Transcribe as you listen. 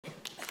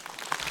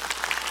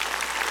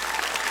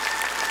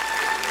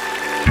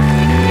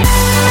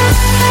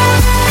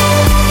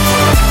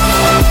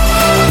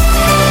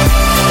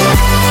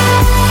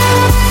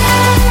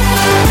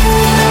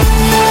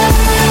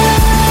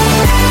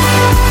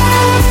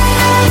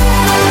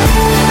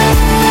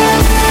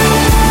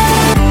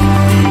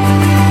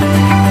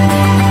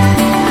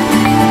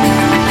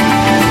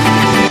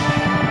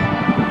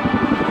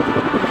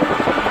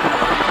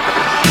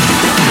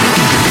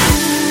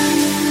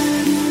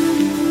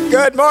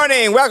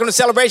morning. Welcome to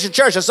Celebration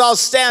Church. Let's all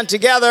stand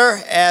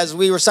together as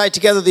we recite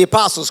together the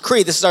Apostles'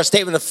 Creed. This is our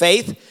statement of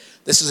faith.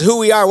 This is who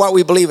we are, what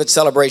we believe at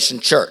Celebration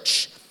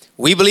Church.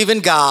 We believe in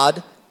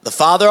God, the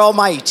Father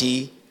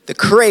Almighty, the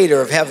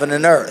creator of heaven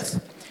and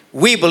earth.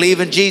 We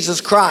believe in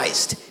Jesus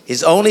Christ,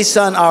 his only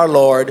Son, our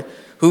Lord,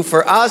 who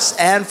for us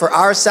and for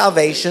our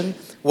salvation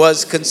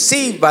was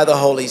conceived by the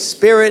Holy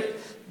Spirit,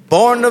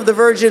 born of the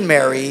Virgin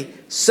Mary,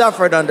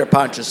 suffered under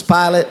Pontius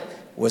Pilate,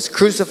 was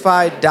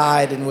crucified,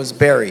 died, and was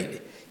buried.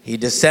 He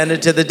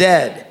descended to the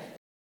dead.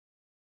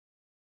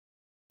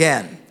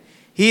 Again,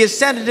 he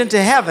ascended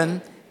into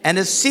heaven and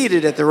is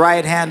seated at the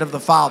right hand of the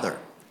Father.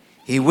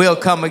 He will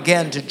come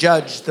again to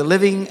judge the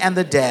living and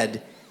the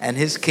dead, and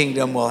his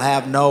kingdom will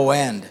have no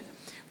end.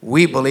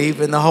 We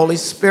believe in the Holy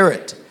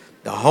Spirit,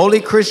 the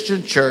holy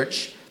Christian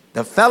church,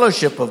 the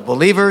fellowship of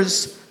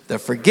believers, the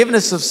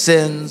forgiveness of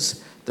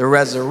sins, the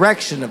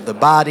resurrection of the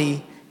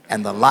body,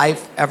 and the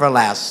life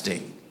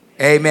everlasting.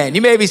 Amen.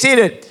 You may be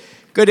seated.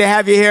 Good to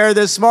have you here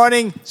this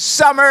morning.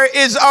 Summer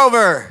is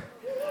over.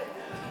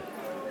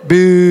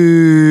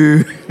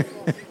 Boo.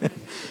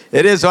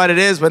 It is what it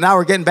is, but now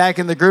we're getting back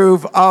in the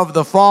groove of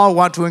the fall.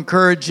 Want to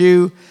encourage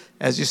you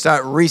as you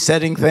start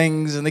resetting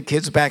things and the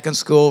kids back in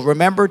school.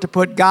 Remember to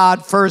put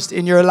God first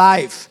in your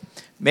life.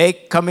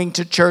 Make coming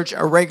to church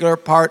a regular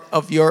part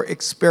of your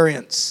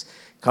experience.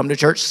 Come to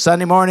church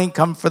Sunday morning.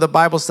 Come for the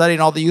Bible study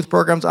and all the youth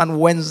programs on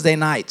Wednesday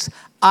nights.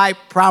 I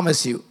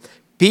promise you,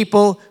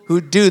 people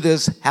who do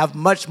this have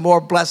much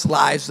more blessed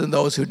lives than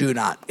those who do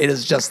not. It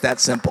is just that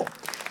simple.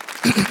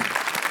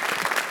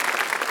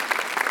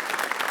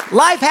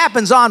 Life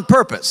happens on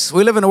purpose.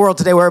 We live in a world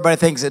today where everybody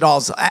thinks it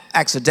all's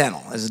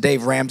accidental. As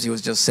Dave Ramsey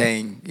was just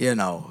saying,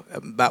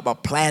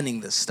 about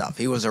planning this stuff.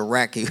 He was a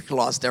wreck. He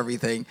lost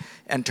everything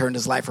and turned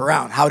his life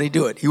around. How did he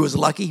do it? He was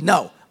lucky?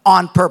 No,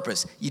 on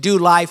purpose. You do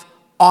life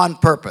on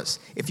purpose.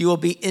 If you will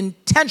be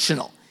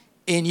intentional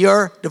in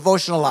your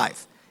devotional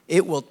life,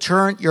 it will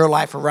turn your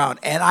life around.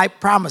 And I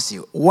promise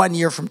you, 1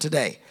 year from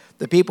today,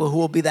 the people who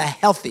will be the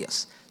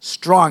healthiest,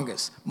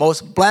 strongest,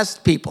 most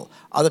blessed people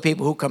are the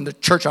people who come to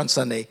church on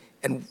Sunday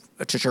and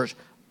to church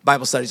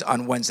Bible studies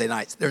on Wednesday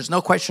nights. There's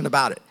no question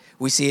about it.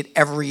 We see it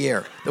every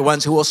year. The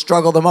ones who will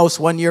struggle the most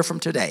 1 year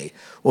from today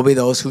will be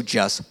those who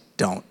just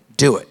don't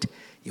do it.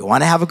 You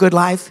want to have a good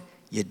life?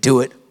 You do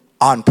it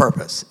on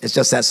purpose. It's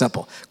just that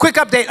simple. Quick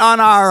update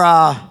on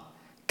our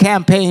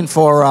campaign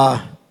for...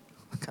 I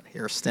got to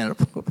hear stand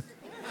up.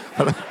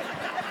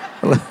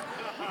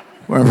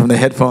 Wearing from the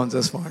headphones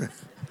this morning.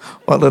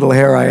 What little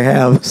hair I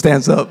have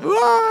stands up.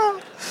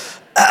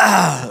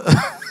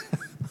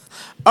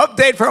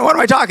 Update for, what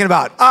am I talking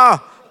about?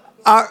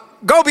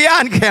 Go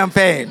Beyond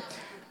campaign.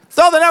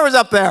 Throw the numbers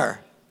up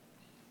there.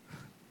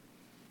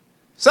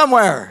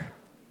 Somewhere.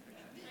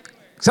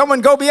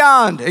 Someone go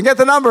beyond and get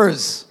the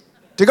numbers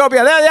to go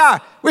beyond. There they are.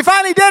 We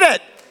finally did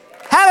it.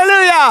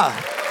 Hallelujah.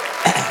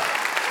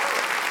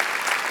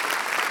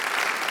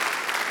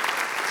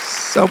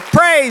 So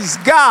praise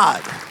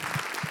God.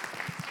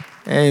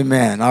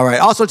 Amen. All right.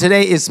 Also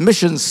today is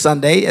Missions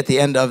Sunday. At the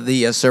end of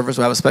the service,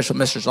 we'll have a special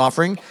missions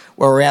offering.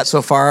 Where we're at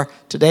so far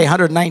today,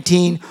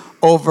 119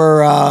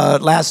 over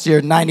last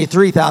year,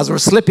 93,000. We're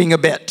slipping a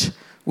bit.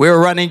 We were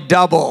running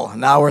double.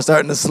 Now we're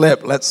starting to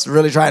slip. Let's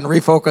really try and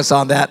refocus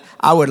on that.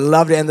 I would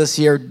love to end this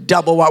year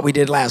double what we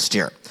did last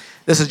year.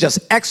 This is just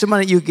extra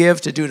money you give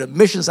to do the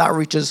missions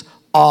outreaches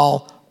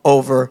all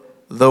over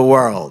the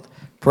world.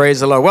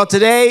 Praise the Lord. Well,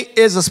 today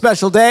is a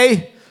special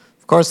day.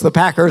 Of course, the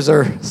Packers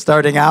are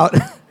starting out.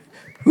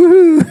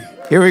 Woo-hoo.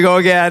 Here we go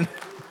again.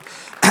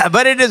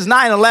 But it is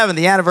 9/11,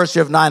 the anniversary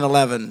of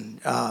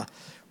 9/11,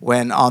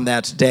 when on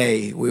that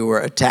day we were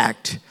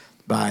attacked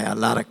by a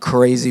lot of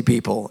crazy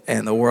people,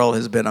 and the world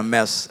has been a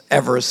mess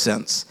ever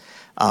since.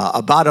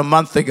 About a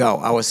month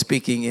ago, I was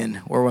speaking in,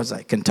 where was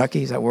I?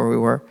 Kentucky, is that where we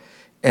were?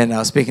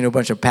 And speaking to a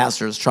bunch of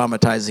pastors,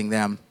 traumatizing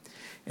them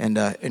and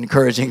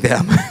encouraging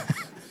them.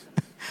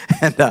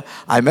 And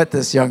I met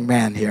this young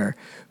man here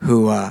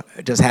who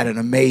just had an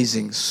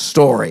amazing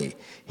story.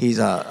 He's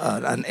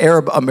an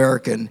Arab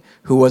American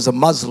who was a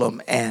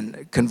Muslim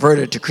and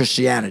converted to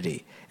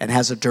Christianity and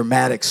has a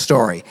dramatic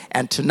story.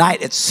 And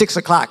tonight at 6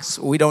 o'clock,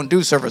 we don't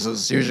do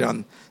services usually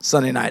on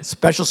Sunday night.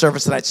 Special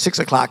service tonight, 6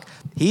 o'clock.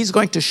 He's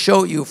going to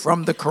show you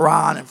from the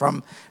Quran and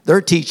from their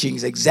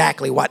teachings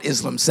exactly what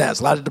Islam says.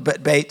 A lot of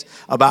debate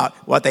about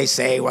what they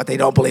say, what they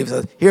don't believe.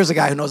 So here's a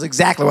guy who knows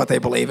exactly what they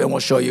believe and will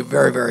show you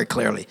very, very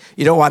clearly.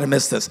 You don't want to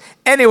miss this.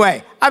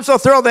 Anyway, I'm so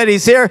thrilled that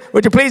he's here.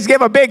 Would you please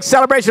give a big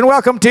celebration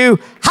welcome to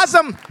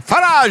Hazem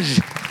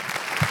Faraj.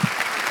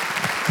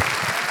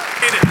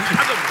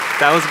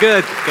 That was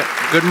good.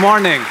 Good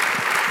morning.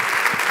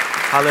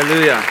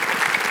 Hallelujah.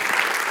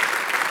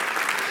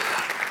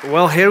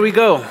 Well, here we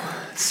go.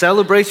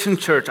 Celebration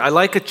Church. I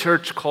like a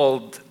church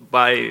called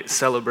by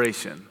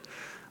celebration.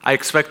 I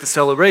expect a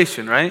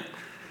celebration, right?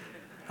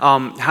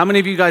 How many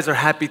of you guys are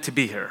happy to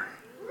be here?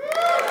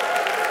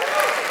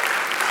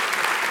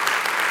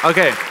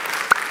 Okay.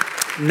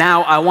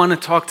 Now I want to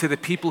talk to the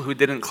people who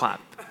didn't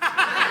clap.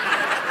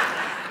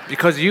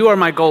 Because you are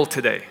my goal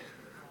today.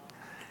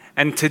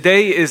 And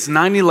today is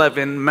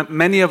 9/11.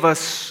 Many of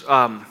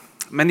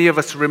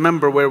us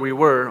remember where we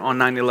were on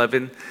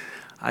 9/11.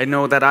 I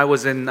know that I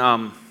was in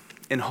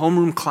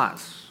homeroom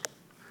class,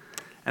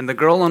 and the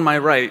girl on my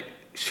right,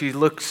 she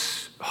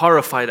looks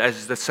horrified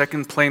as the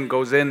second plane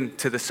goes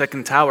into the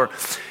second tower,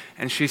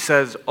 and she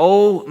says,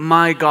 "Oh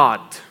my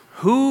God,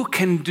 who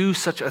can do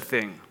such a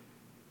thing?"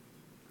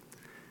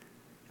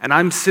 And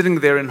I'm sitting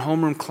there in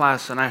homeroom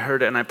class, and I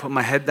heard it, and I put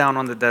my head down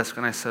on the desk,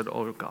 and I said,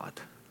 "Oh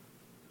God,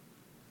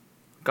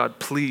 God,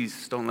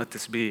 please don't let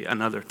this be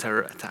another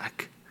terror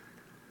attack."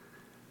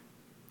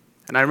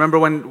 And I remember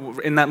when,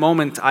 in that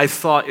moment, I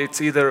thought it's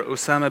either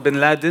Osama bin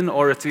Laden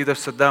or it's either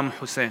Saddam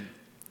Hussein.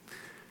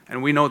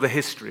 And we know the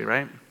history,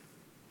 right?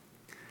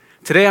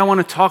 Today I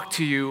want to talk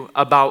to you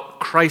about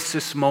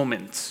crisis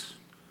moments.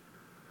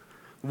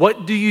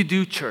 What do you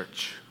do,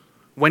 church,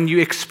 when you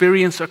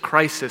experience a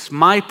crisis?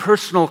 My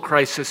personal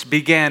crisis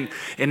began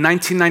in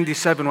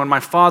 1997 when my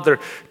father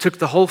took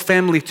the whole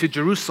family to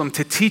Jerusalem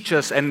to teach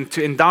us and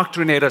to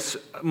indoctrinate us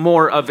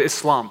more of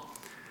Islam.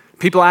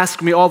 People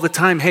ask me all the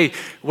time, "Hey,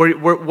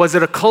 was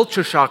it a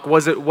culture shock?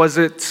 Was it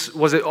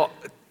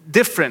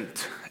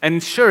different?"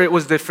 And sure, it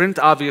was different.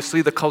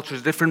 Obviously, the culture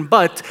is different,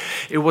 but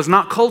it was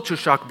not culture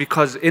shock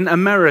because in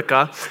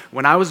America,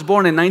 when I was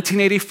born in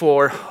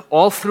 1984,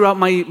 all throughout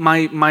my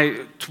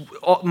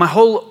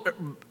whole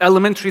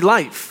elementary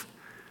life,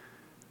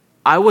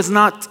 I was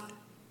not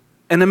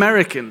an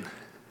American.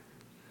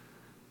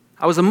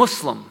 I was a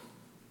Muslim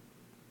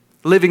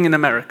living in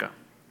America.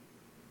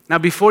 Now,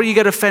 before you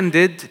get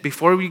offended,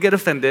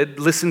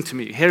 listen to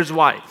me. Here's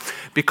why.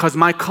 Because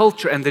my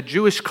culture and the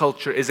Jewish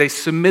culture is a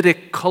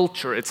Semitic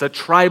culture. It's a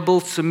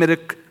tribal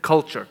Semitic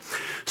culture.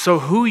 So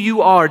who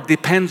you are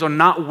depends on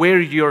not where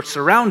your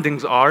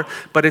surroundings are,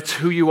 but it's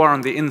who you are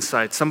on the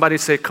inside. Somebody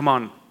say, "Come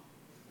on."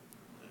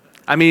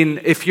 I mean,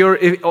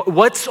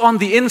 what's on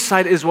the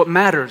inside is what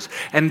matters.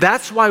 And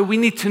that's why we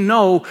need to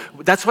know,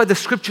 that's why the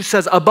scripture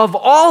says, above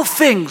all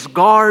things,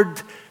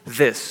 guard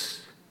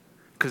this.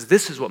 Because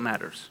this is what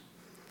matters.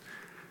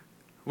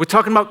 We're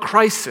talking about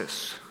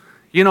crisis.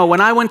 You know,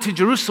 when I went to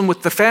Jerusalem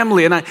with the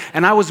family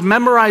and I was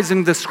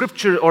memorizing the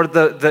scripture or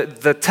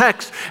the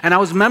text, and I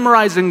was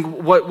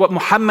memorizing what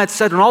Muhammad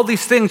said and all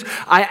these things,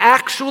 I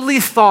actually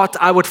thought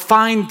I would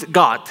find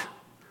God.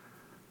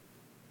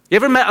 You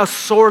ever met a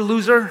sore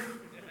loser?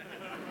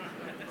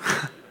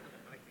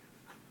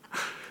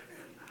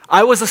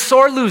 I was a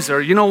sore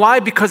loser. You know why?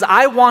 Because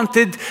I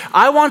wanted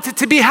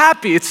to be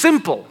happy. It's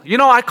simple. You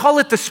know, I call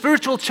it the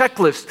spiritual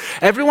checklist.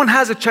 Everyone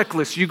has a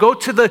checklist. You go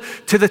to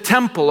the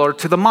temple or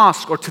to the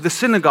mosque or to the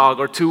synagogue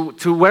or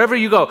to wherever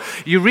you go.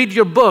 You read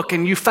your book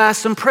and you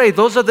fast and pray.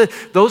 Those are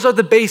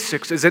the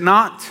basics, is it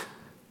not?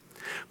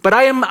 But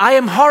I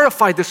am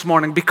horrified this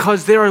morning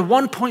because there are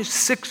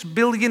 1.6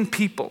 billion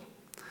people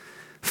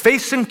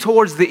facing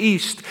towards the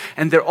east,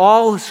 and they're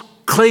all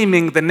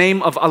claiming the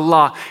name of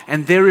Allah,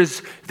 and there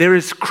is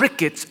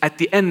crickets at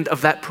the end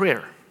of that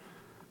prayer.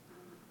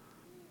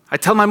 I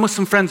tell my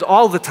Muslim friends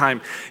all the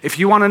time, if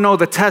you want to know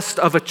the test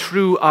of a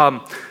true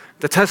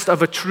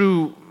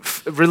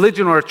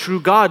religion or a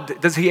true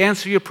God, does He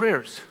answer your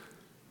prayers?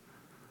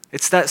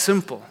 It's that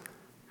simple.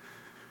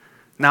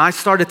 Now I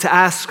started to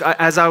ask,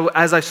 as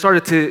I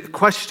started to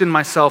question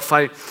myself,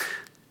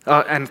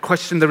 and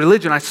question the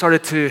religion,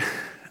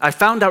 I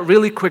found out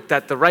really quick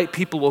that the right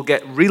people will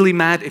get really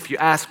mad if you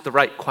ask the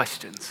right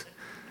questions.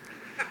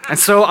 And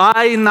so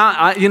I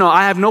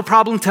have no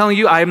problem telling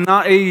you I am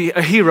not a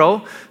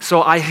hero,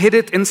 so I hid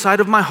it inside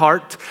of my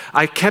heart.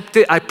 I kept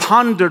it, I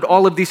pondered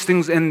all of these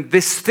things, and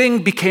this thing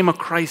became a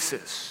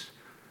crisis.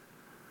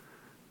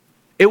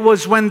 It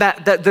was when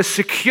the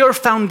secure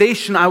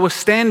foundation I was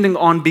standing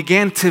on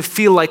began to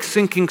feel like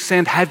sinking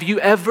sand. Have you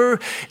ever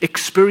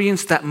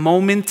experienced that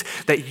moment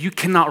that you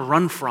cannot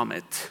run from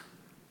it?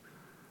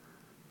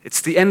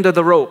 It's the end of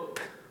the rope.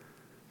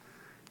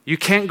 You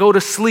can't go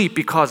to sleep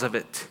because of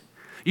it.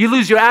 You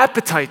lose your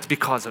appetite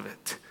because of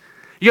it.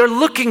 You're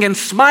looking and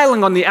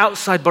smiling on the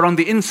outside, but on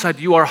the inside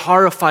you are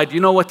horrified. You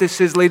know what this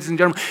is, ladies and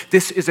gentlemen?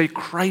 This is a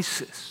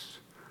crisis.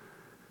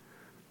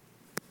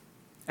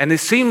 And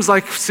it seems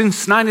like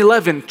since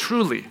 9/11,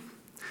 truly,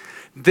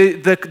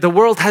 the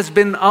world has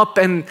been up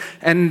and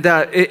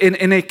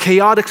in a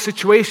chaotic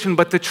situation,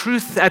 but the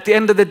truth at the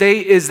end of the day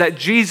is that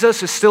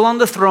Jesus is still on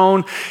the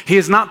throne. He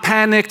is not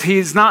panicked.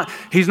 He's not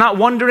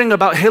wondering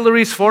about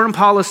Hillary's foreign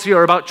policy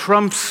or about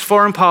Trump's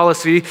foreign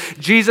policy.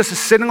 Jesus is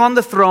sitting on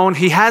the throne.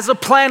 He has a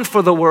plan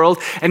for the world,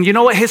 and you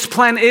know what His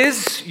plan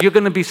is? You're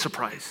going to be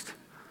surprised.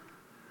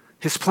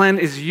 His plan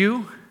is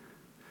you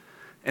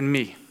and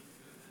me.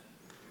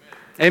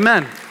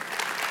 Amen.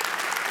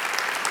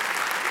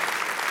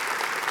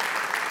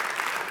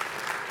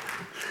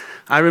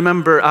 I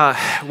remember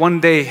one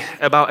day,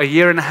 about a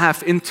year and a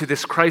half into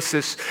this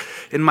crisis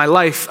in my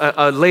life,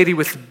 a lady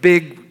with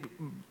big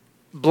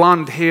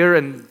blonde hair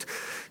and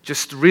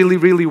just really,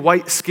 really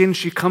white skin,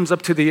 she comes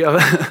up to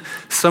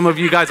some of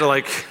you guys are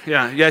like,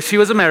 yeah, she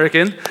was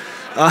American.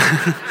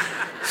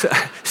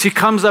 she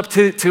comes up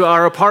to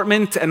our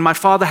apartment, and my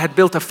father had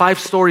built a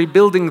 5-story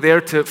building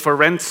there for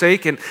rent's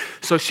sake. And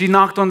so she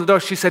knocked on the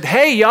door. She said,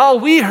 "Hey, y'all,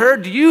 we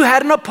heard you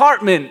had an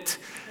apartment.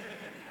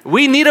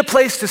 We need a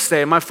place to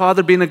stay." My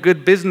father, being a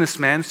good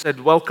businessman, said,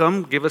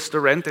 "Welcome, give us the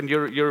rent, and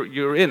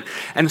you're in."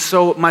 And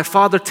so my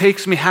father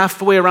takes me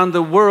halfway around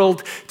the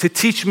world to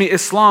teach me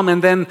Islam,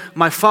 and then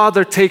my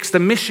father takes the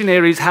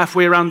missionaries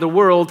halfway around the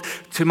world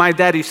to my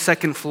daddy's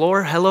second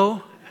floor.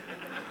 Hello?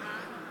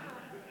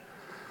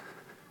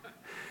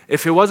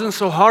 If it wasn't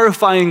so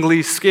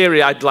horrifyingly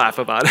scary, I'd laugh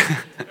about it.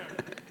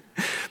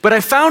 But I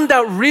found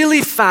out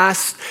really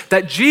fast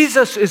that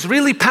Jesus is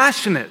really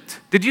passionate.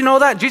 Did you know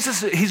that?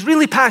 Jesus, he's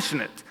really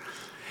passionate.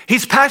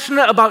 He's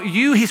passionate about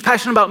you, he's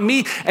passionate about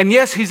me, and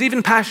yes, he's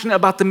even passionate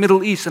about the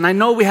Middle East. And I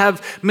know we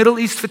have Middle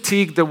East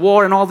fatigue, the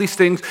war and all these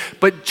things,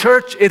 but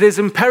church, it is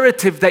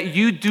imperative that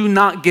you do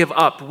not give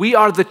up. We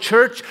are the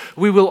church,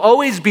 we will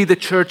always be the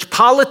church,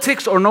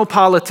 politics or no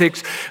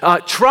politics,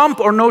 Trump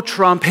or no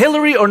Trump,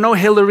 Hillary or no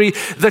Hillary.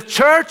 The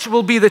church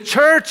will be the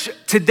church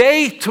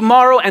today,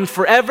 tomorrow, and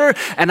forever.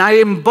 And I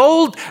am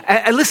bold,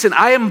 listen,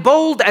 I am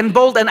bold, and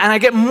I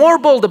get more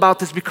bold about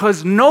this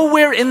because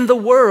nowhere in the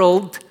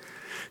world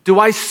do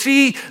I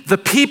see the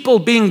people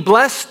being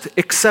blessed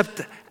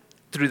except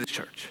through the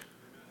church.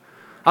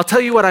 I'll tell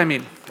you what I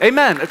mean.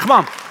 Amen. Come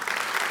on.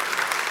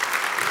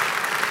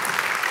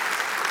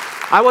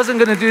 I wasn't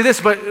going to do this,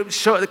 but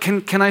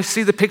can I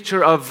see the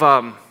picture of,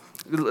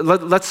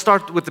 let's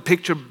start with the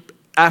picture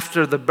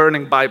after the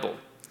burning Bible.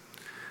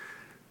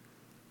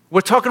 We're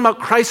talking about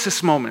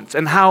crisis moments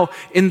and how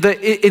in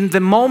the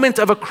moment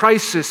of a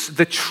crisis,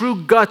 the true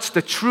guts,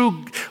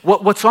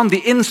 what's on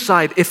the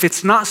inside, if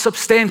it's not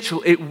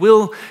substantial, it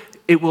will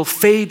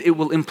fade, it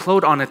will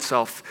implode on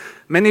itself.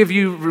 Many of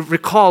you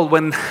recall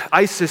when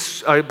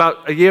ISIS,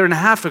 about a year and a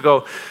half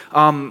ago,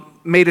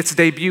 made its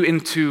debut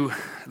into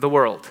the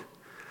world.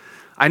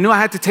 I knew I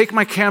had to take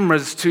my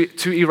cameras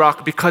to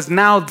Iraq because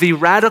now the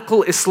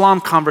radical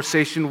Islam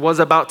conversation was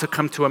about to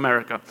come to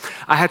America.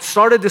 I had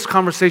started this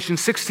conversation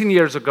 16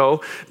 years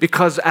ago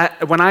because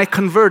when I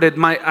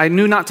converted, I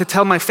knew not to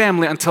tell my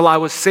family until I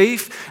was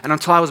safe and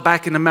until I was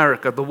back in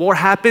America. The war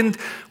happened,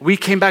 we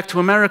came back to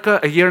America.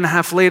 A year and a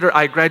half later,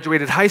 I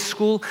graduated high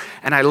school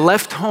and I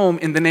left home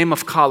in the name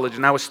of college.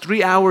 And I was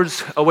 3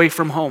 hours away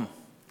from home.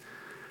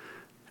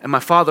 And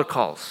my father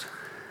calls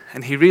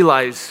and he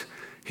realized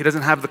he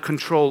doesn't have the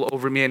control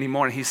over me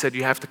anymore. And he said,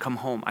 "You have to come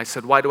home." I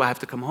said, "Why do I have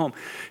to come home?"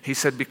 He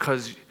said,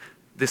 "Because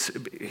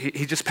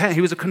he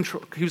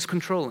was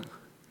controlling."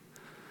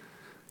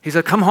 He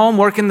said, "Come home,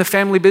 work in the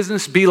family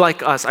business, be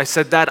like us." I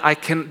said, "Dad,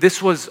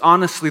 this was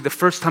honestly the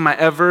first time I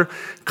ever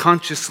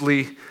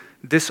consciously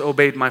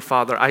disobeyed my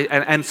father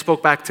and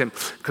spoke back to him.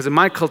 Because in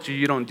my culture,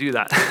 you don't do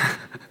that."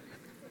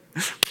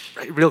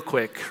 Real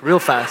quick, real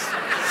fast.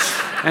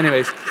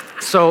 Anyways,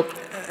 so,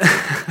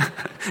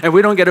 and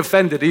we don't get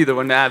offended either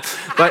when that.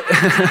 But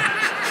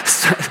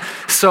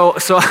so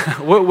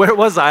where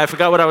was I? I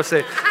forgot what I was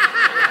saying.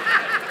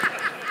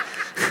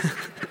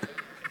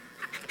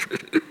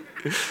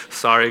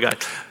 Sorry,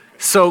 guys.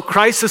 So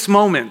crisis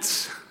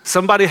moments.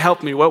 Somebody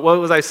help me. What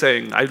was I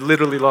saying? I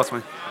literally lost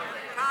my.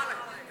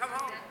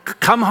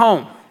 Come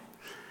home.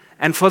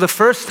 And for the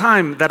first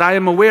time that I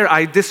am aware,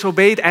 I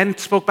disobeyed and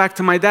spoke back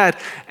to my dad.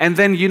 And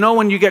then you know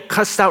when you get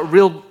cussed out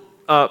real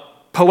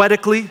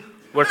poetically,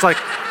 where it's like,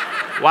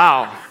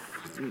 wow,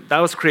 that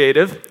was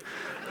creative.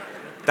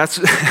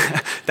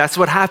 That's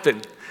what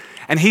happened.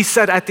 And he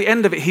said at the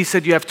end of it, he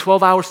said, "You have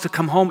 12 hours to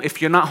come home.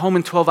 If you're not home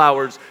in 12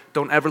 hours,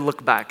 don't ever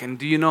look back." And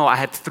do you know, I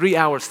had 3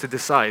 hours to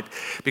decide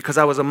because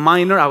I was a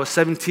minor, I was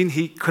 17.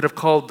 He could have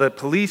called the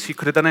police, he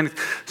could have done anything.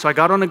 So I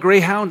got on a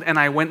Greyhound and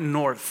I went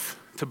north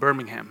to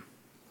Birmingham.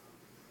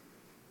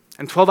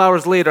 And 12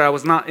 hours later, I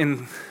was not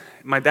in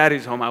my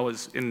daddy's home, I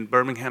was in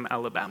Birmingham,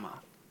 Alabama.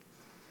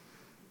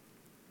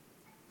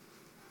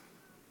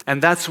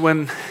 And that's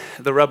when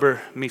the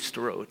rubber meets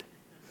the road.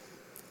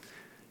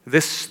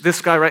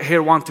 This guy right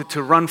here wanted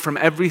to run from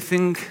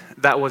everything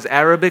that was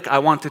Arabic. I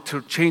wanted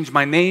to change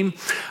my name.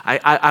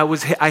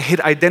 I hit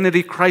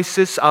identity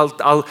crisis.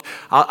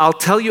 I'll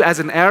tell you, as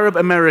an Arab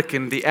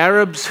American, the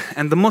Arabs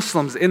and the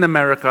Muslims in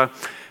America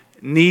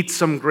need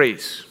some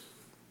grace.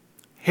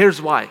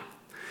 Here's why.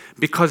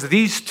 Because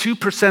these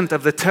 2%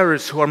 of the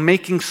terrorists who are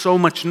making so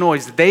much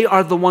noise, they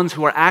are the ones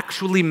who are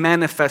actually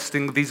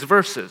manifesting these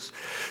verses.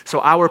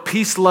 So our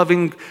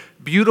peace-loving,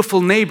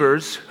 beautiful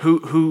neighbors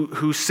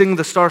who sing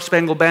the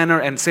Star-Spangled Banner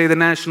and say the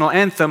national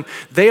anthem,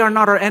 they are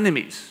not our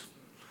enemies.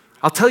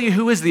 I'll tell you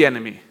who is the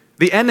enemy.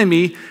 The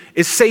enemy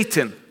is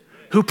Satan,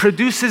 who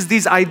produces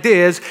these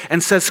ideas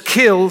and says,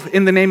 "Kill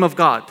in the name of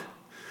God."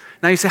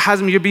 Now you say,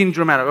 "Hazm, you're being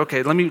dramatic."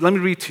 Okay, let me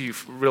read to you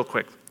real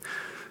quick.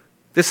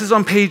 This is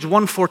on page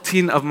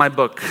 114 of my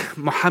book,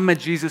 Muhammad,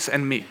 Jesus,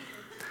 and Me.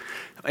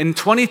 In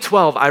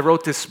 2012, I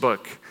wrote this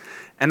book.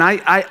 And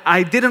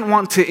I didn't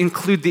want to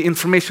include the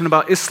information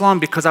about Islam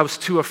because I was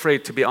too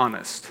afraid, to be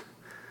honest.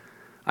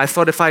 I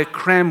thought if I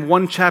cram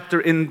one chapter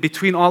in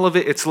between all of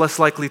it, it's less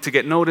likely to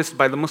get noticed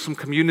by the Muslim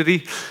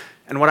community.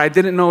 And what I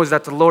didn't know is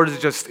that the Lord is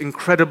just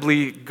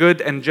incredibly good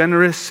and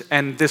generous,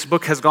 and this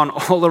book has gone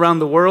all around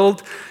the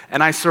world,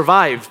 and I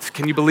survived.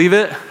 Can you believe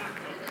it?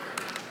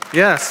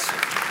 Yes.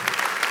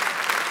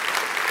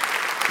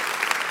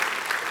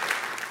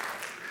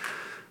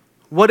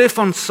 What if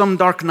on some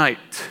dark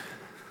night,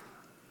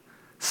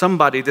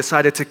 somebody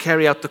decided to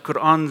carry out the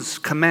Quran's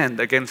command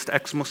against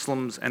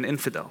ex-Muslims and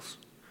infidels?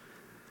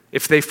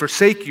 If they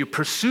forsake you,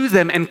 pursue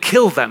them and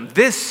kill them.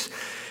 This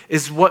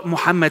is what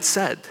Muhammad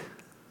said.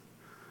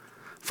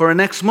 For an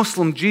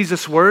ex-Muslim,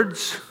 Jesus'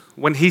 words,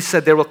 when he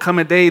said there will come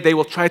a day they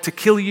will try to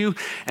kill you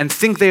and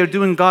think they are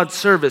doing God's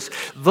service,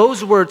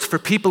 those words for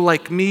people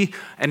like me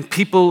and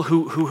people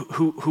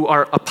who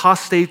are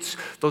apostates,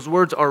 those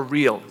words are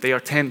real. They are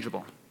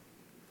tangible.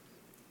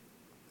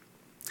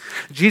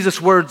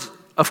 Jesus' words,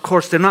 of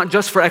course, they're not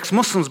just for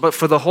ex-Muslims, but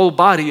for the whole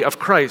body of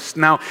Christ.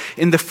 Now,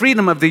 in the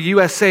freedom of the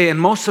USA and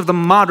most of the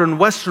modern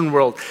Western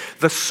world,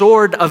 the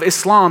sword of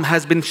Islam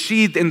has been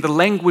sheathed in the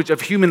language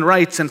of human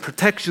rights and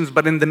protections,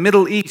 but in the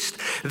Middle East,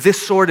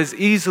 this sword is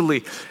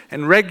easily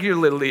and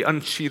regularly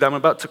unsheathed. I'm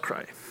about to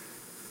cry.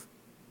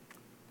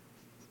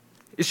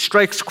 It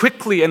strikes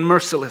quickly and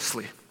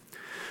mercilessly.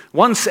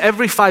 Once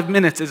every 5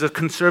 minutes is a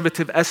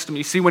conservative estimate.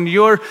 You see, when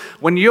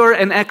you're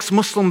an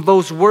ex-Muslim,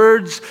 those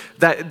words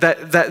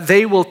that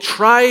they will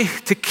try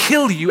to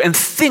kill you and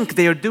think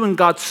they are doing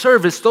God's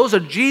service, those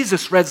are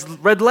Jesus'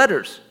 red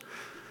letters.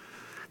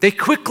 They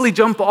quickly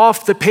jump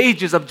off the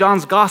pages of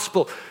John's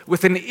gospel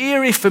with an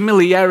eerie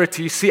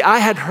familiarity. You see, I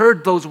had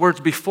heard those words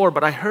before,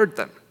 but I heard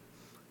them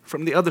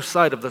from the other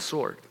side of the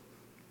sword.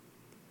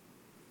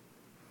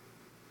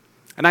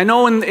 And I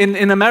know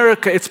in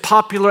America it's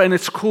popular and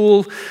it's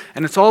cool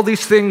and it's all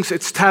these things,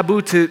 it's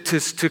taboo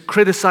to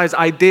criticize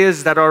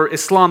ideas that are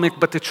Islamic,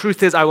 but the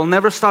truth is I will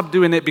never stop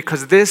doing it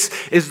because this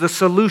is the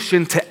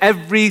solution to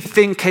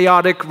everything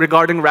chaotic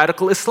regarding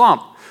radical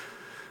Islam.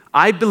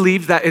 I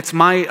believe that it's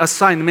my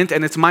assignment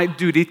and it's my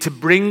duty to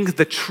bring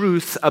the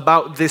truth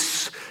about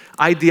this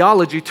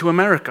ideology to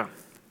America.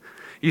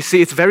 You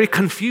see, it's very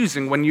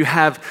confusing when you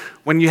have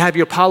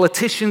your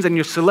politicians and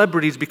your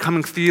celebrities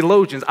becoming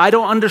theologians. I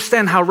don't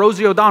understand how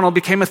Rosie O'Donnell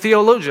became a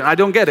theologian. I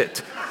don't get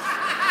it.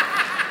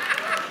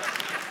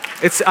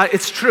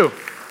 It's true.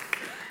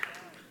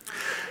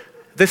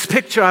 This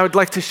picture I would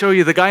like to show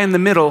you, the guy in the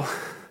middle,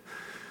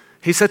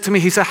 he said to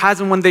me,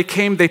 Hazem, when they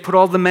came, they put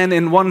all the men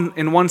in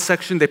one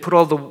section, they put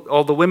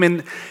all the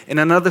women in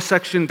another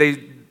section,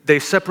 they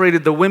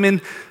separated the women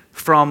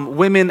from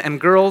women and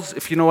girls,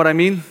 if you know what I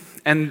mean.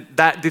 And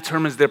that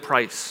determines their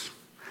price.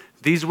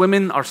 These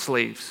women are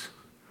slaves.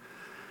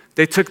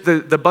 They took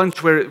the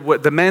bunch where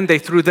the men, they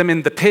threw them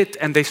in the pit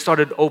and they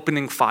started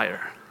opening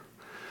fire.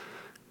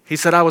 He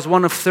said, I was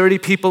one of 30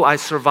 people, I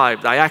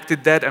survived. I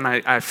acted dead and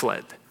I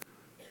fled.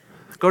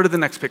 Go to the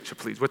next picture,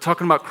 please. We're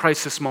talking about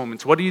crisis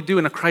moments. What do you do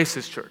in a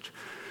crisis church?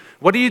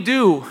 What do you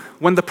do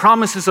when the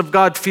promises of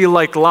God feel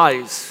like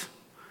lies?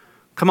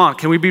 Come on,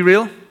 can we be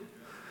real?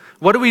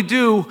 What do we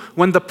do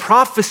when the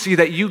prophecy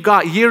that you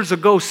got years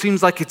ago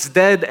seems like it's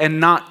dead and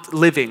not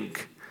living?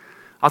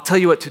 I'll tell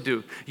you what to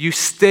do. You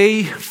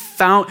stay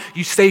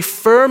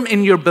firm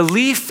in your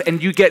belief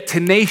and you get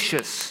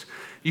tenacious.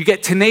 You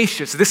get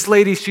tenacious. This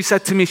lady, she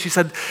said to me, she's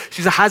a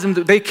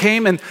Hazem, they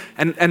came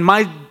and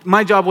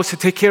my job was to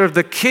take care of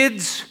the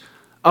kids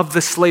of the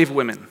slave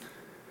women.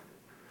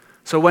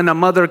 So when a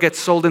mother gets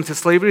sold into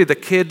slavery, the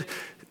kid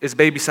is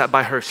babysat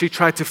by her. She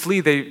tried to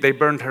flee, they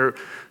burned her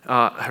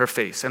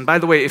face. And by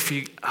the way,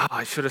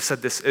 I should have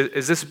said this.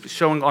 Is this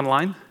showing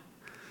online?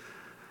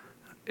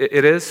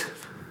 It is?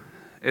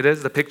 It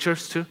is? The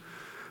pictures too?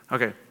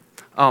 Okay.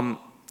 All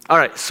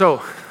right,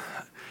 so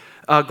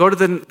go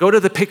to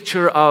the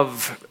picture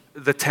of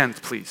the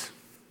tent, please.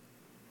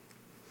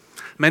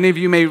 Many of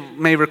you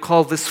may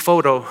recall this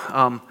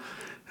photo.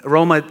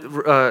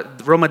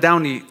 Roma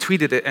Downey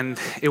tweeted it and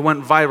it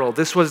went viral.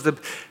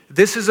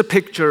 This is a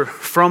picture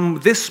from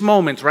this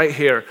moment right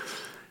here.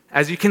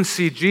 As you can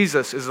see,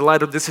 Jesus is the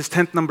light of this is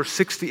tent number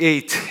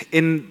 68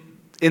 in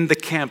the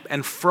camp.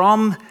 And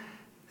from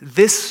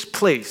this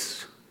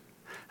place,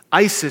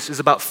 ISIS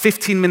is about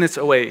 15 minutes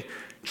away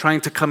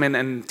trying to come in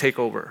and take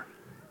over.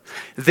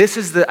 This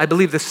is, I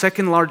believe, the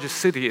second largest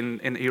city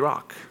in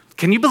Iraq.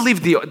 Can you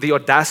believe the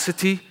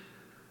audacity?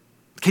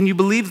 Can you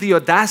believe the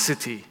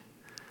audacity?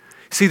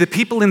 See, the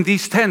people in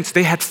these tents,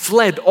 they had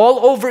fled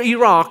all over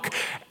Iraq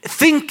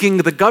thinking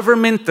the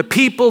government, the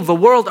people, the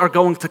world are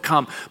going to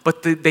come.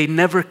 But we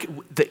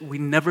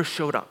never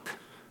showed up.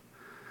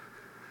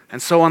 And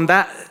so on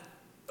that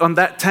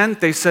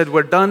tent, they said,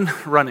 we're done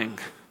running.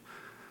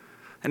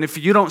 And if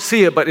you don't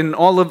see it, but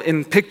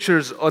in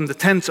pictures on the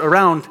tents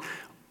around,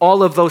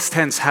 all of those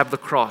tents have the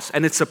cross.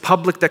 And it's a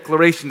public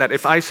declaration that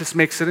if ISIS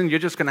makes it in, you're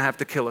just going to have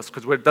to kill us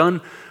because we're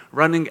done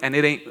running and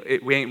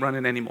we ain't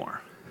running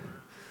anymore.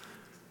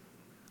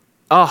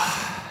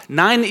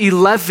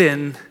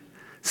 9/11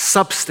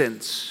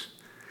 substance.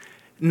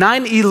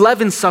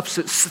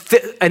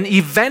 9/11 an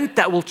event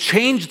that will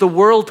change the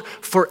world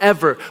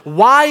forever.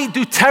 Why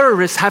do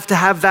terrorists have to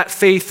have that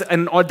faith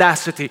and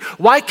audacity?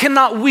 Why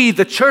cannot we,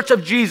 the Church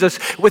of Jesus,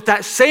 with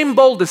that same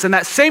boldness and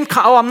that same,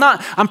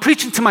 I'm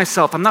preaching to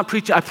myself. I'm not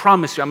preaching, I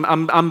promise you.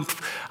 I'm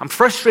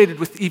frustrated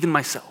with even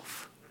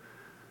myself.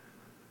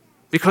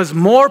 Because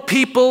more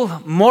people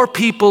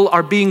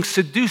are being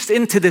seduced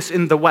into this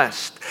in the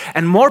West,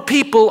 and more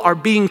people are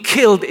being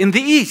killed in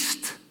the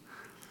East.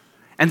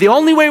 And the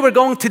only way we're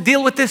going to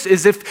deal with this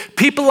is if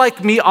people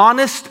like me,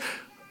 honest,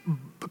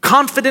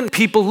 confident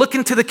people, look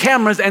into the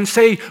cameras and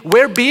say,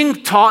 we're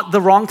being taught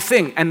the wrong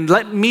thing. And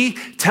let me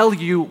tell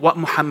you what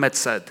Muhammad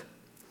said.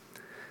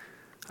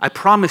 I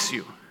promise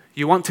you,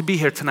 you want to be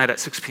here tonight at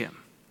 6 p.m.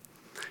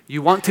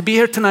 You want to be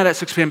here tonight at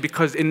 6 p.m.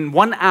 because in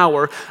 1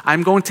 hour,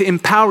 I'm going to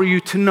empower you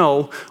to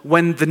know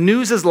when the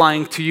news is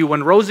lying to you,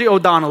 when Rosie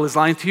O'Donnell is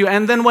lying to you,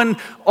 and then when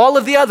all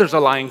of the others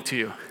are lying to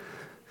you.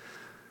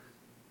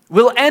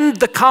 We'll end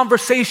the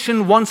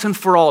conversation once and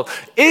for all.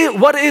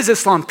 What is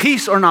Islam,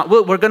 peace or not?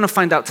 We're going to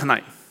find out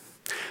tonight.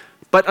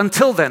 But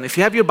until then, if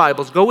you have your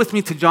Bibles, go with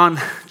me to John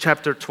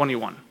chapter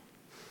 21.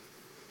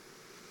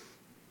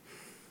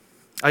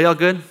 Are y'all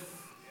good?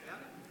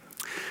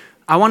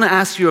 I want to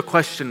ask you a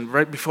question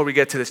right before we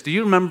get to this. Do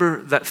you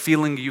remember that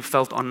feeling you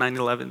felt on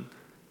 9/11? Do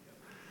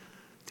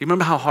you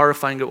remember how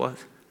horrifying it was?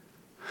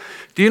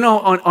 Do you know,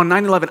 on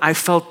 9/11, I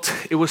felt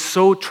it was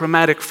so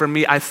traumatic for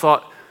me, I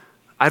thought,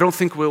 I don't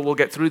think we'll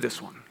get through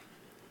this one.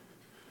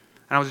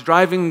 And I was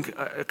driving,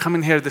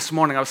 coming here this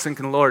morning, I was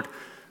thinking, Lord,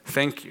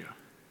 thank you.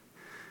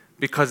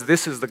 Because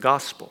this is the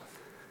gospel.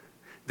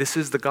 This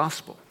is the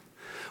gospel.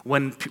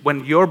 When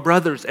your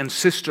brothers and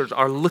sisters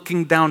are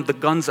looking down the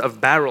guns of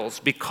barrels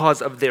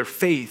because of their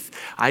faith,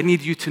 I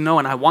need you to know,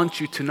 and I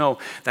want you to know,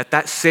 that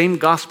that same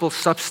gospel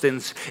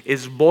substance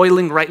is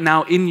boiling right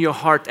now in your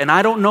heart. And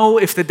I don't know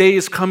if the day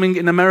is coming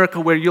in America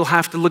where you'll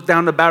have to look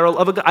down the barrel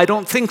of a gun. I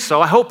don't think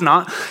so. I hope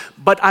not.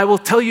 But I will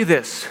tell you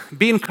this.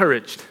 Be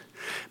encouraged.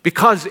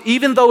 Because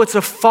even though it's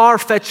a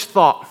far-fetched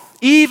thought,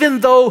 even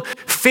though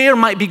fear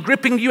might be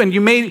gripping you and you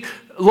may,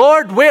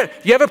 Lord, where?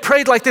 You ever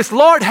prayed like this?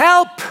 Lord,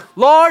 help!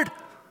 Lord!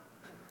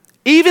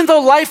 Even though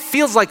life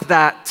feels like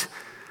that,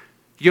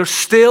 you're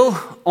still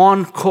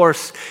on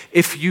course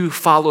if you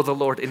follow the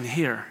Lord in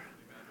here.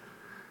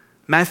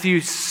 Matthew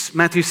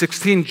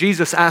 16,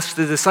 Jesus asked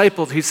the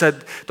disciples, he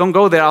said, don't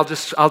go there, I'll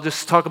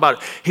just talk about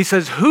it. He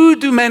says, who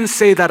do men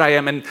say that I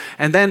am? And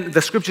then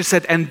the scripture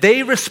said, and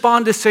they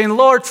responded saying,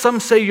 Lord, some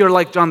say you're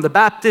like John the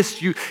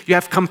Baptist, you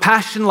have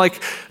compassion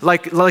like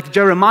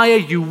Jeremiah,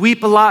 you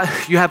weep a lot,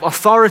 you have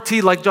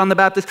authority like John the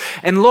Baptist,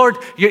 and Lord,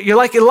 you're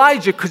like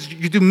Elijah because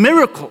you do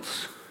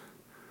miracles.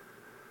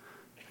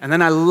 And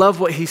then I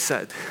love what he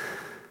said.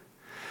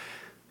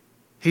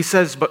 He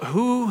says, but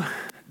who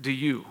do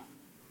you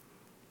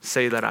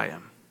say that I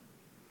am?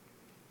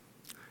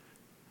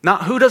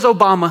 Not who does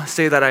Obama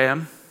say that I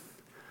am.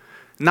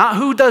 Not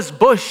who does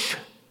Bush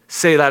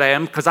say that I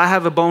am, because I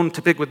have a bone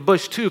to pick with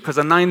Bush too, because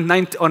on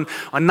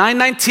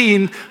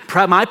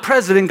 9/19, my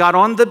president got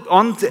on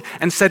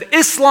and said,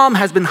 Islam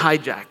has been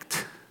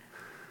hijacked.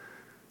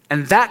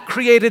 And that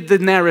created the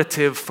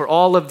narrative for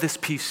all of this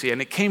PC,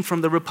 and it came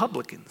from the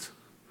Republicans.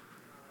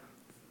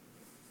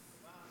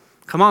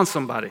 Come on,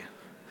 somebody.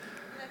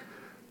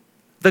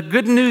 The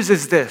good news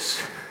is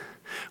this.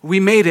 We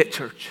made it,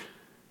 church.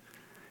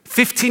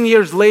 15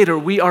 years later,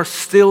 we are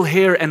still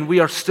here and we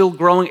are still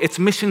growing. It's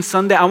Mission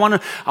Sunday. I want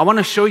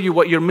to show you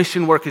what your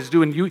mission work is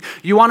doing.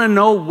 You want to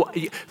know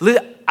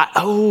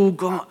oh,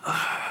 God.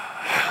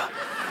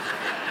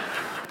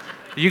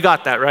 You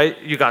got that, right?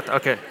 You got that.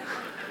 Okay.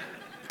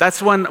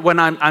 That's when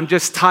I'm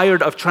just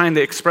tired of trying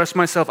to express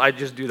myself, I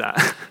just do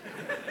that.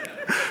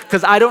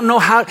 Because I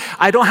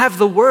don't have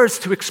the words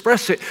to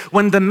express it.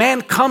 When the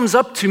man comes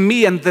up to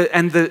me and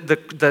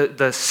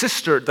the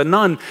sister, the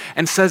nun,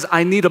 and says,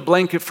 I need a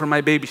blanket for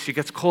my baby, she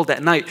gets cold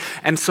at night.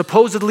 And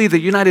supposedly the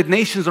United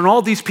Nations and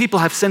all these people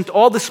have sent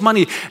all this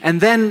money. And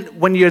then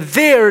when you're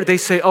there, they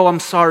say, oh, I'm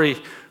sorry,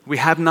 we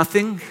have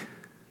nothing.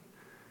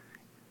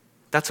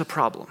 That's a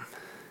problem.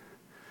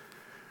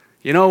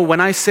 You know, when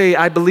I say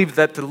I believe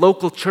that the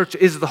local church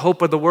is the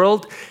hope of the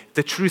world,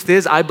 the truth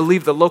is I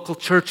believe the local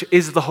church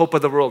is the hope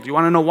of the world. You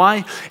want to know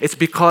why? It's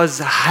because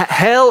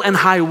hell and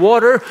high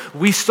water,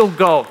 we still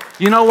go.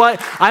 You know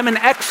what? I'm an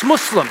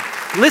ex-Muslim.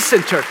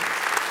 Listen, church.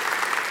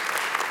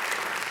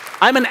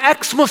 I'm an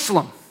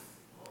ex-Muslim.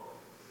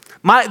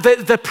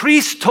 The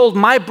priest told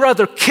my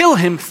brother, kill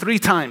him 3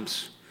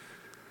 times.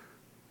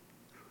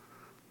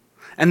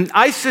 And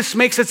ISIS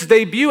makes its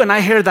debut, and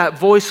I hear that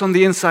voice on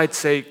the inside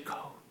say,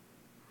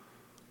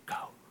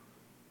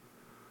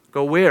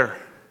 Go where?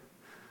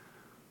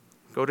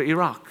 Go to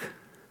Iraq.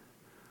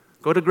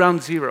 Go to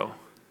ground zero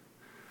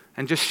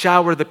and just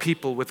shower the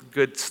people with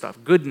good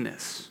stuff,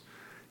 goodness.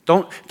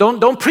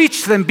 Don't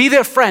preach to them, be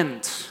their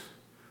friends.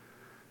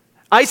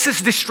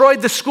 ISIS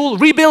destroyed the school,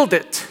 rebuild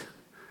it.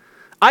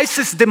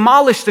 ISIS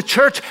demolished the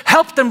church,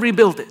 help them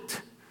rebuild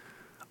it.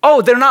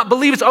 Oh, they're not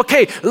believers.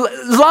 Okay,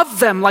 love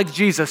them like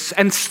Jesus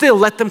and still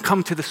let them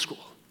come to the school.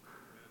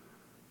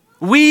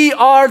 We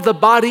are the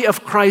body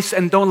of Christ,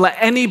 and don't let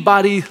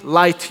anybody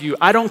lie to you.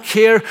 I don't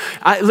care.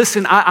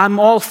 Listen, I'm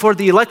all for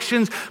the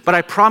elections, but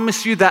I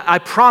promise you,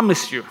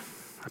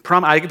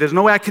 there's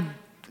no way I could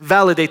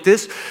validate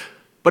this,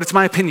 but it's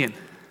my opinion.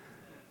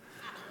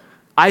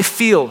 I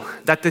feel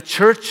that the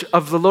Church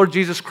of the Lord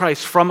Jesus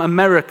Christ from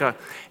America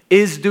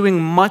is doing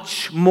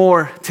much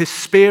more to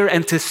spare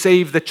and to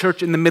save the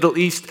church in the Middle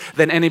East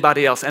than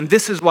anybody else. And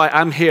this is why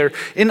I'm here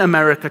in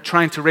America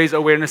trying to raise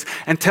awareness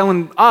and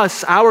telling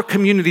us, our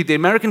community, the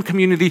American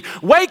community,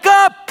 wake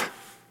up!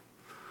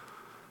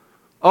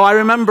 Oh, I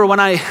remember when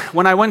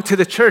I went to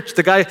the church,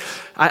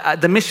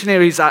 the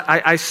missionaries,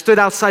 I stood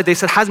outside. They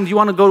said, Hazem, do you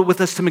want to go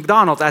with us to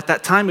McDonald's? At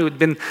that time, it had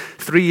been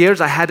 3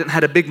 years. I hadn't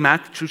had a Big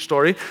Mac, true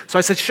story. So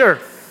I said, sure.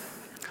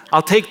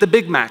 I'll take the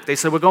Big Mac. They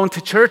said, we're going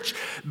to church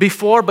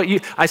before, but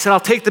I said, I'll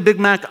take the Big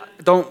Mac.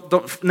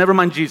 Never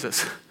mind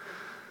Jesus.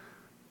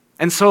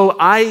 And so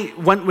I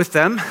went with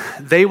them.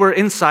 They were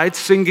inside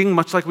singing,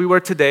 much like we were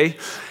today.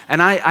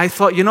 And I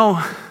thought,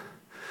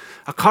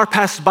 a car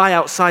passed by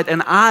outside,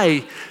 and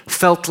I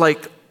felt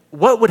like,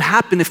 what would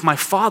happen if my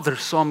father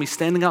saw me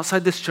standing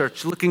outside this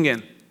church looking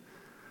in?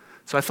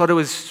 So I thought it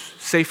was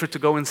safer to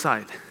go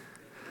inside.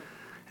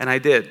 And I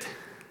did.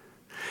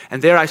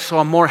 And there I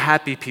saw more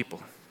happy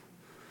people.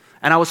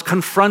 And I was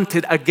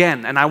confronted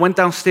again. And I went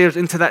downstairs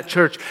into that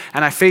church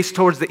and I faced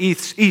towards the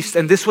east.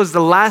 And this was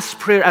the last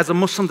prayer as a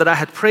Muslim that I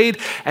had prayed.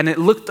 And it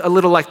looked a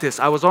little like this.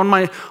 I was on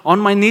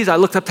my knees. I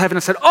looked up to heaven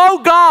and said,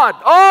 oh God,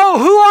 oh,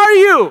 who are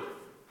you?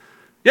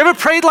 You ever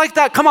prayed like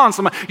that? Come on,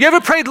 somebody. You ever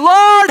prayed,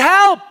 Lord,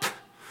 help?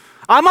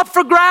 I'm up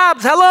for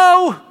grabs.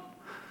 Hello?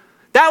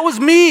 That was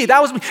me.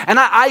 And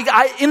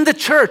I in the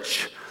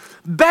church,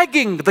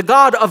 begging the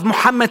God of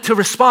Muhammad to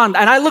respond.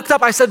 And I looked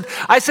up, I said,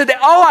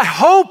 oh, I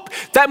hope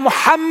that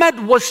Muhammad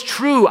was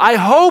true. I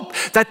hope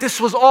that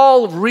this was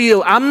all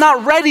real. I'm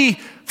not ready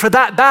for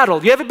that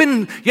battle. You ever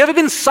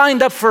been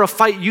signed up for a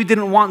fight you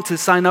didn't want to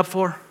sign up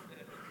for?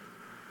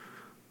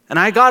 And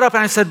I got up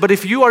and I said, but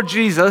if you are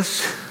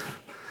Jesus,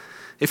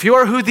 if you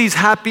are who these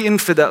happy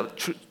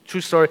infidels,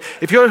 true story,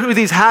 if you're who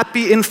these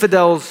happy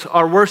infidels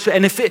are worshiping,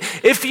 and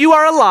if you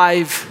are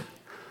alive,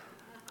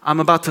 I'm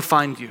about to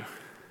find you.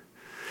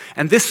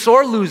 And this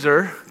sore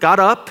loser got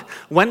up,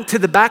 went to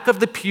the back of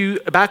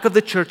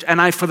the church,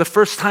 and I, for the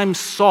first time,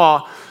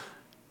 saw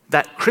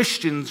that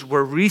Christians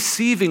were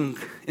receiving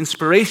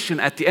inspiration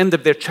at the end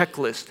of their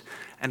checklist.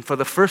 And for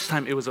the first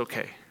time, it was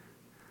okay.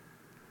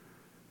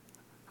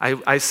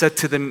 I said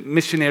to the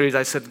missionaries,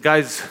 I said,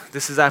 guys,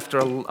 this is after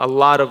a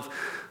lot of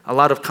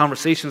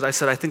conversations. I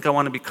said, I think I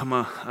want to become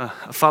a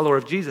follower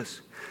of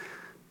Jesus.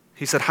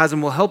 He said,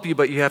 Hazem will help you,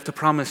 but you have to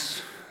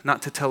promise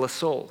not to tell a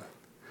soul.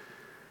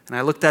 And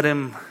I looked at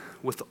him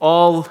with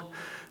all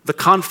the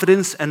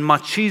confidence and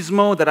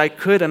machismo that I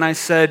could, and I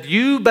said,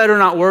 you better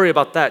not worry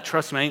about that.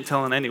 Trust me, I ain't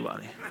telling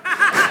anybody.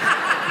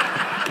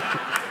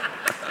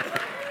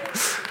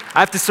 I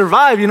have to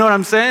survive, you know what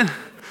I'm saying?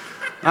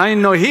 I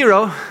ain't no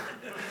hero,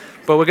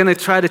 but we're going to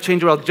try to change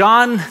the world.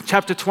 John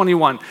chapter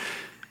 21.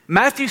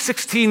 Matthew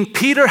 16,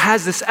 Peter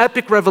has this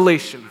epic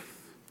revelation,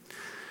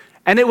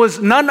 and it was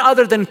none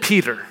other than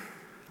Peter.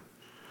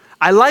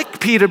 I like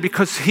Peter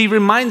because he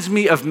reminds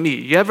me of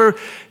me.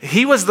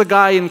 He was the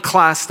guy in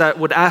class that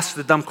would ask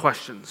the dumb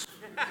questions.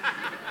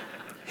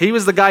 He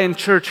was the guy in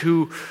church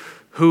who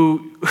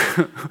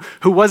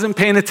wasn't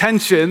paying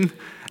attention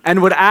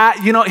and would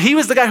ask, he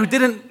was the guy who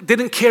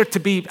didn't care to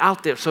be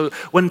out there. So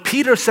when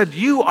Peter said,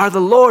 you are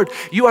the Lord,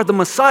 you are the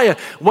Messiah,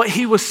 what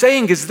he was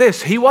saying is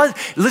this.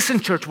 Listen,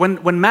 church,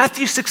 when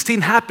Matthew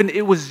 16 happened,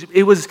 it was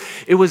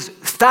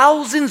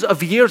thousands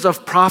of years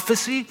of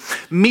prophecy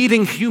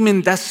meeting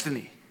human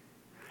destiny.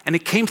 And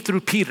it came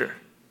through Peter.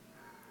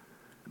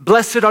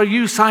 Blessed are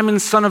you, Simon,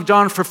 son of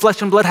John, for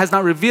flesh and blood has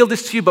not revealed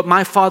this to you, but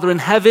my Father in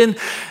heaven.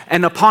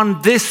 And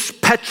upon this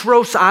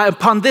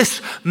upon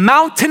this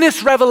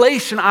mountainous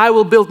revelation, I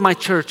will build my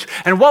church.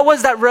 And what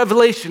was that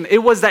revelation? It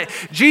was that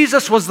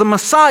Jesus was the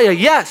Messiah,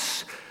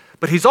 yes,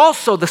 but he's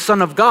also the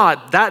Son of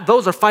God.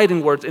 Those are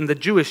fighting words in the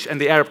Jewish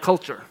and the Arab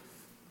culture.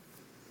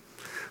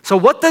 So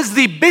what does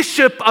the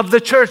bishop of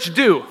the church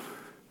do?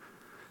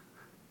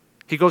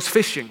 He goes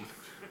fishing.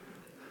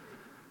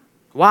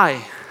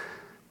 Why?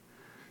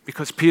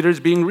 Because Peter's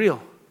being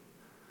real.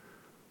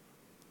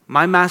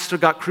 My master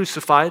got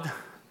crucified.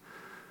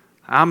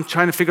 I'm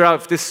trying to figure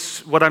out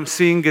if what I'm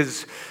seeing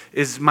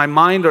is my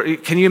mind, or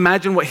can you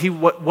imagine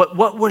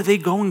what were they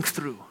going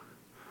through?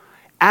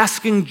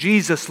 Asking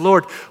Jesus,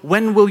 Lord,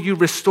 when will you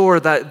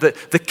restore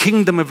the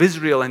kingdom of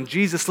Israel? And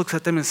Jesus looks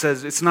at them and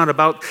says, it's not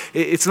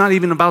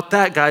even about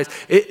that, guys.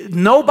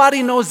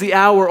 Nobody knows the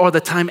hour or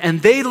the time.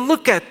 And they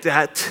look at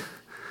that,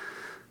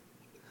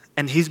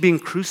 and he's being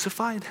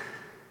crucified.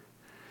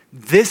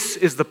 This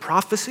is the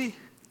prophecy?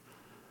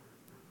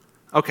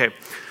 Okay,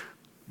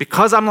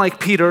 because I'm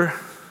like Peter,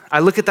 I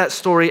look at that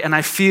story and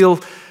I feel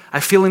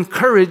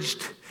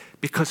encouraged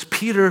because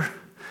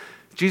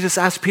Jesus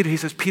asked Peter, he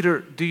says,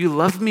 Peter, do you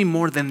love me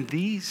more than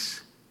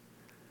these?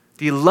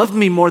 Do you love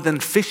me more than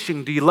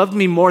fishing? Do you love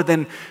me more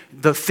than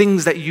the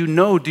things that you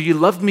know? Do you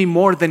love me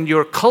more than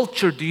your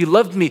culture? Do you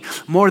love me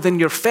more than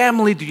your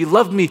family? Do you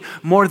love me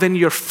more than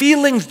your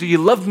feelings? Do you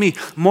love me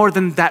more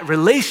than that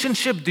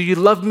relationship? Do you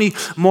love me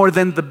more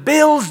than the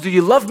bills? Do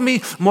you love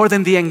me more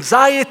than the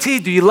anxiety?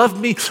 Do you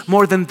love me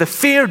more than the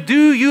fear?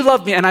 Do you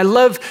love me? And I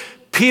love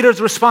Peter's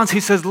response.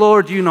 He says,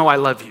 Lord, you know I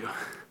love you.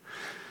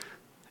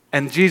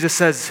 And Jesus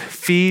says,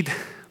 feed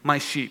my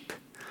sheep.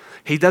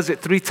 He does it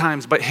 3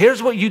 times. But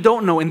here's what you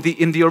don't know. In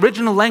the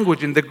original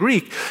language, in the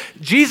Greek,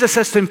 Jesus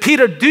says to him,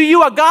 Peter, do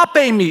you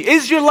agape me?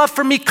 Is your love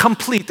for me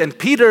complete? And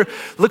Peter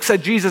looks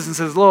at Jesus and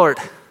says, Lord,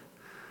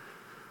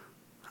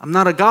 I'm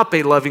not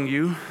agape loving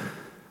you,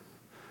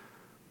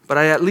 but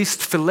I at least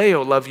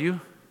phileo love you.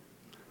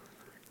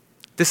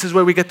 This is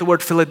where we get the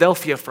word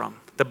Philadelphia from,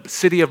 the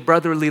city of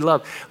brotherly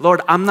love. Lord,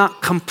 I'm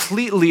not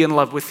completely in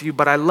love with you,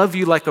 but I love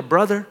you like a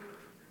brother,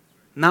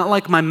 not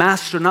like my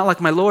master, not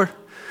like my Lord.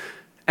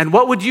 And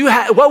what would you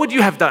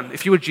have done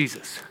if you were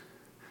Jesus?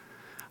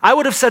 I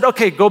would have said,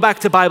 okay, go back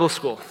to Bible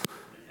school.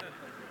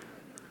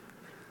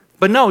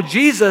 But no,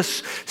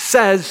 Jesus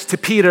says to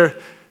Peter,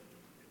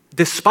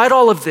 despite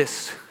all of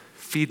this,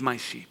 feed my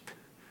sheep.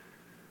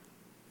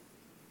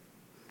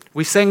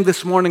 We sang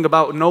this morning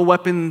about no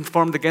weapon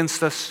formed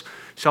against us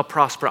shall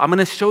prosper. I'm going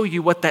to show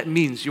you what that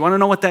means. You want to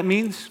know what that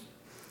means?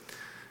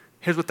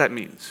 Here's what that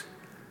means.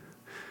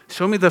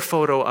 Show me the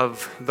photo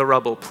of the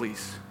rubble,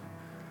 please.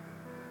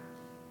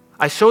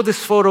 I show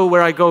this photo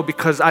where I go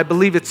because I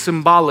believe it's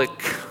symbolic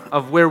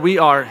of where we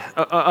are,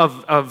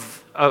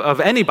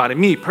 of anybody,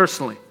 me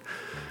personally.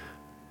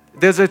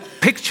 There's a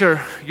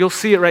picture, you'll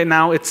see it right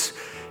now. It's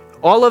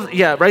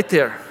right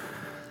there.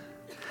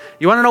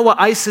 You want to know what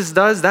ISIS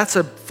does? That's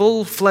a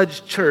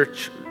full-fledged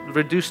church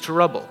reduced to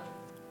rubble.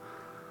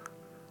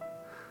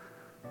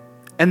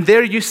 And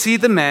there you see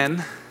the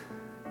man.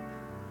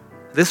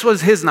 This was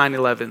his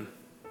 9/11.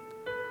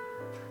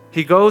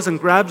 He goes and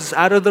grabs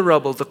out of the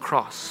rubble the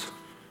cross.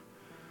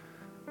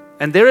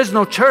 And there is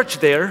no church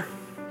there.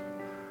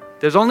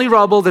 There's only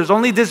rubble, there's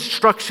only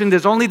destruction,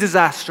 there's only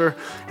disaster.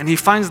 And he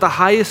finds the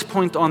highest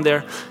point on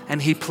there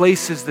and he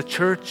places the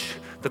church,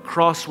 the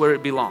cross, where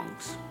it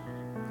belongs.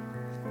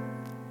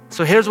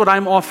 So here's what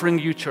I'm offering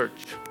you,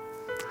 church.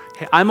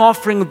 I'm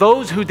offering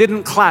those who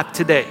didn't clap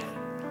today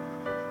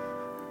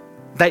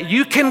that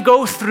you can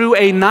go through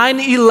a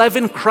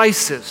 9/11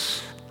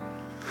 crisis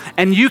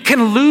and you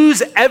can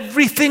lose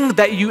everything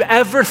that you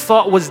ever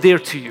thought was dear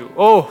to you.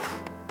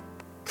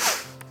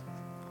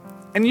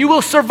 And you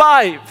will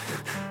survive.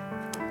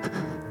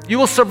 You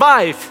will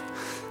survive.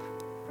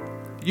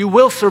 You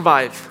will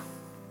survive.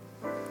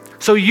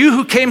 So you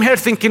who came here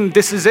thinking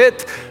this is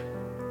it,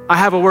 I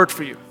have a word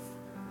for you.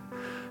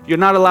 You're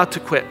not allowed to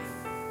quit.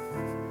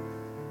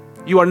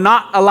 You are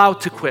not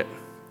allowed to quit.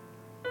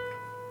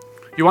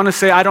 You want to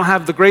say, I don't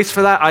have the grace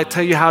for that? I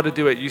tell you how to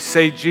do it. You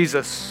say,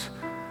 Jesus.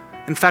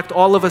 In fact,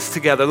 all of us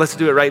together, let's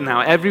do it right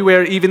now.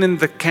 Everywhere, even in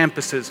the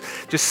campuses,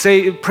 just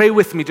say, pray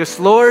with me. Just,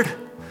 Lord,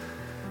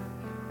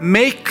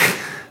 make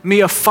me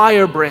a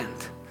firebrand.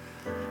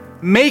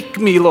 Make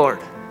me, Lord,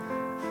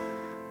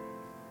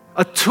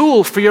 a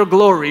tool for your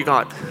glory,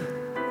 God.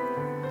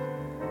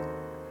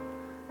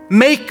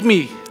 Make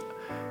me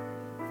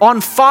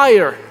on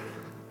fire,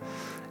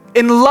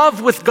 in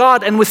love with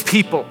God and with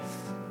people.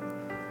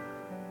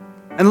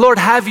 And Lord,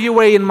 have your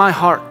way in my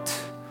heart.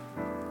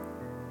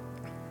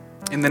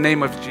 In the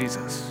name of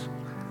Jesus.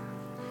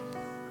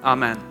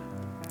 Amen.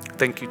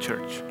 Thank you,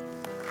 church.